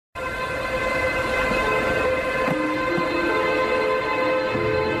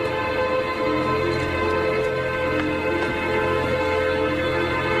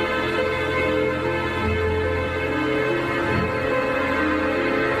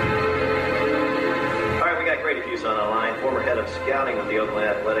head of scouting with the Oakland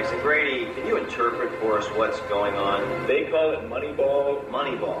Athletics. And Grady, can you interpret for us what's going on? They call it Moneyball.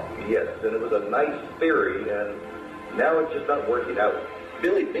 Moneyball. Yes, and it was a nice theory, and now it's just not working out.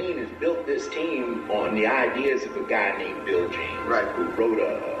 Billy Beane has built this team on the ideas of a guy named Bill James, right, who wrote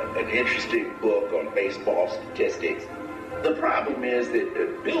an interesting book on baseball statistics. The problem is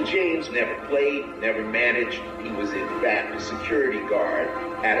that Bill James never played, never managed. He was, in fact, a security guard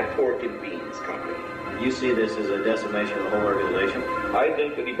at a pork and beans company. You see this as a decimation of the whole organization? I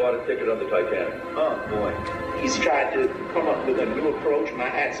think that he bought a ticket on the Titanic. Oh, boy. He's tried to come up with a new approach. My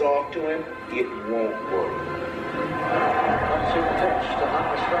hat's off to him. It won't work. 1-2 pitch to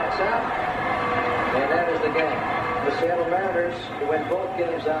Hunter, strikes out. And that is the game. The Seattle Mariners win both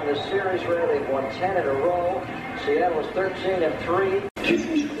games on this series. They've won 10 in a row. Seattle was 13-3.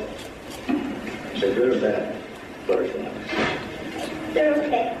 So good or bad? Butterfly. They're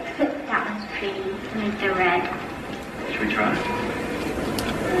okay. That one's pretty. Like the red. Should we try?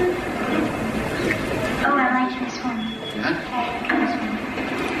 Oh, I like this one. Yeah? I like this one.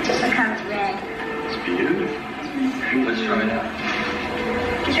 Just becomes red. It's beautiful. Let's try it out.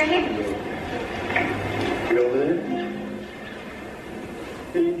 Just right here. You over there?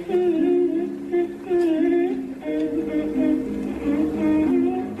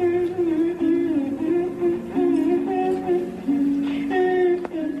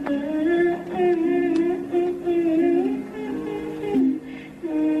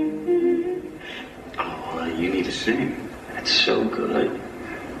 Oh, you need to sing. That's so good.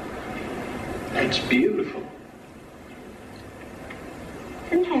 That's beautiful.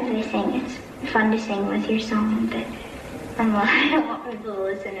 Sometimes I sing. It's fun to sing with your song, but I don't want people to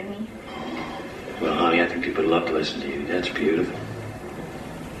listen to me. Well, honey, I think people would love to listen to you. That's beautiful.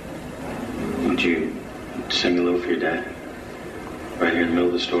 Would you sing a little for your dad? Right here in the middle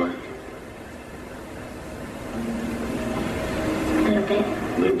of the story? A little bit.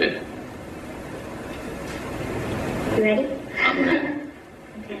 A little bit. You ready? I'm ready.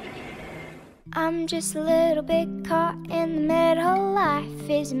 I'm just a little bit caught in the middle. Life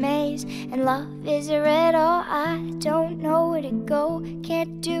is a maze and love is a riddle. I don't know where to go,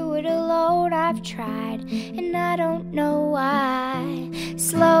 can't do it alone. I've tried and I don't know why.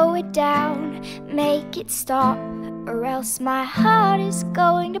 Slow it down, make it stop, or else my heart is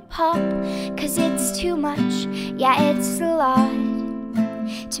going to pop. 'Cause it's too much, yeah, it's a lot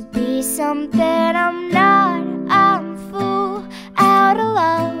to be something I'm not. I'm full out of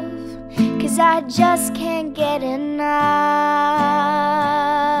love, 'cause I just can't get enough.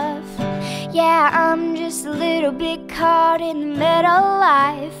 Yeah, I'm just a little bit caught in the middle.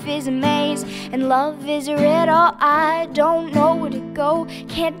 Life is a maze and love is a riddle. I don't know where to go,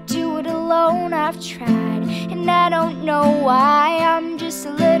 can't do it alone. I've tried and I don't know why. I'm just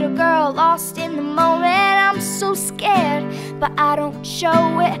a little girl lost in the moment. I'm so scared, but I don't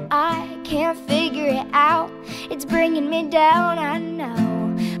show it. I can't figure it out. It's bringing me down, I know.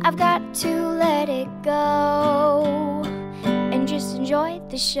 I've got to let it go and just enjoy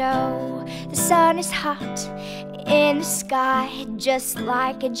the show. The sun is hot in the sky, just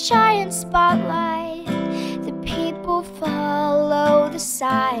like a giant spotlight. The people follow the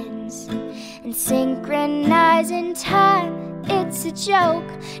signs and synchronize in time. It's a joke,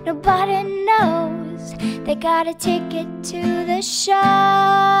 nobody knows they got a ticket to the show.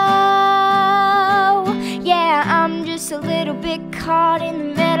 Yeah, I'm just a little bit caught in the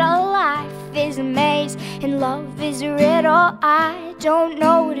middle. Life is a maze and love is a riddle. I don't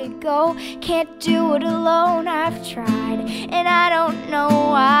know where to go, can't do it alone. I've tried and I don't know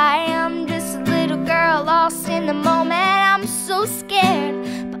why. I'm just a little girl lost in the moment. I'm so scared,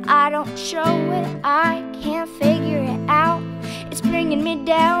 but I don't show it. I can't figure it out. It's bringing me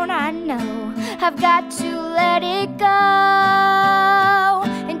down, I know. I've got to let it go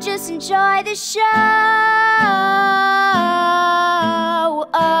and just enjoy the show.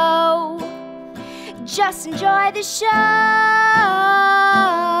 Oh, just enjoy the show.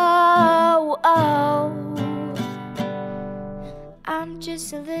 Oh, I'm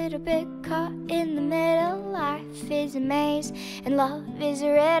just a little bit caught in the middle. Life is a maze and love is a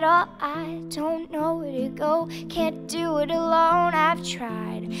riddle. I don't know where to go, can't do it alone. I've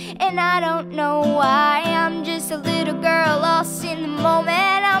tried and I don't know why. I'm just a little girl lost in the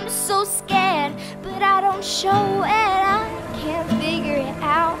moment. I'm so scared, but I don't show it. I can't figure it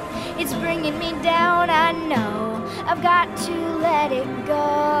out. It's bringing me down, I know. I've got to let it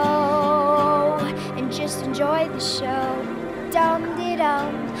go and just enjoy the show.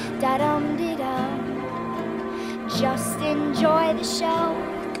 Dum-de-dum, da-dum-de-dum. Just enjoy the show.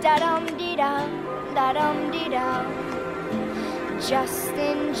 Da-dum-de-dum, da-dum-de-dum. Just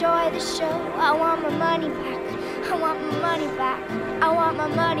enjoy the show. I want my money back. I want my money back. I want my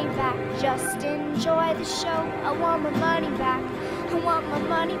money back. Just enjoy the show. I want my money back. I want my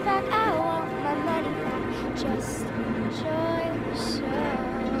money back. I want my money back. Just enjoy the show.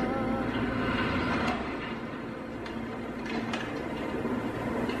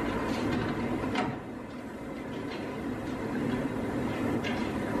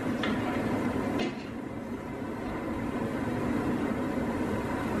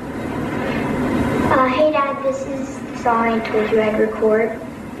 Hey Dad, this is the song I told you I'd record.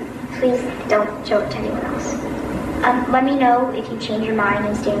 Please don't show it to anyone else. Let me know if you change your mind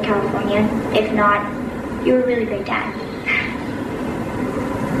and stay in California. If not, you were a really great dad.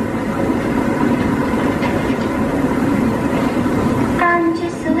 I'm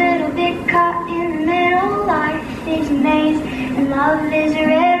just a little bit caught in the middle. Life is a maze and love is a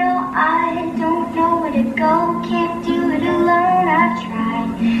riddle. I don't know where to go, can't do it alone. I've tried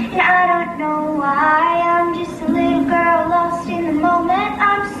and I don't know why. I'm just a little girl lost in the moment.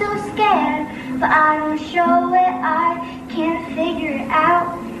 I'm so scared, but I don't show it. I can't figure it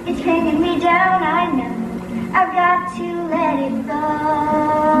out. It's bringing me down, I know. I've got to let it go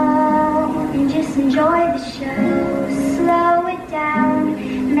and just enjoy the show. Slow it down,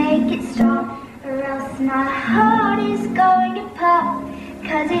 make it stop, or else my heart is going to pop.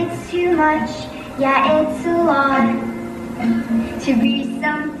 'Cause it's too much, yeah, it's a lot to be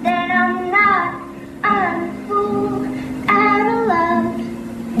something I'm not. I'm a fool out of love,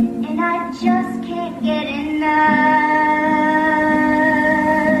 and I just can't get enough.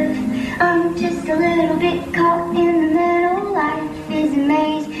 I'm just a little bit caught in the middle. Life is a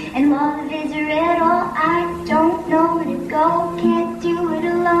maze and love is a riddle. I don't know where to go, can't do it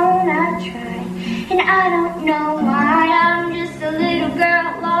alone. I've tried and I don't know why. I'm just a little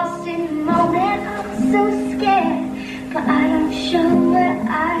girl lost in the moment. I'm so scared, but I don't show it.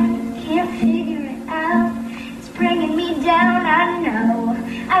 I can't figure it out. It's bringing me down, I know.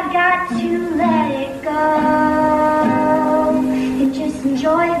 I've got to let it go and just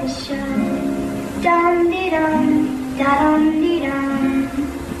enjoy the show. Dum-de-dum, da-dum-de-dum.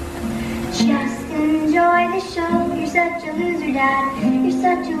 Just enjoy the show. You're such a loser, Dad. You're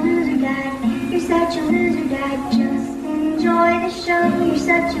such a loser, Dad. You're such a loser, Dad. Just enjoy the show. You're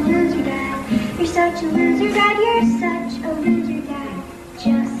such a loser, Dad. You're such a loser, Dad. You're such a loser, Dad.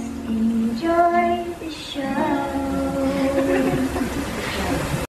 Just enjoy the show.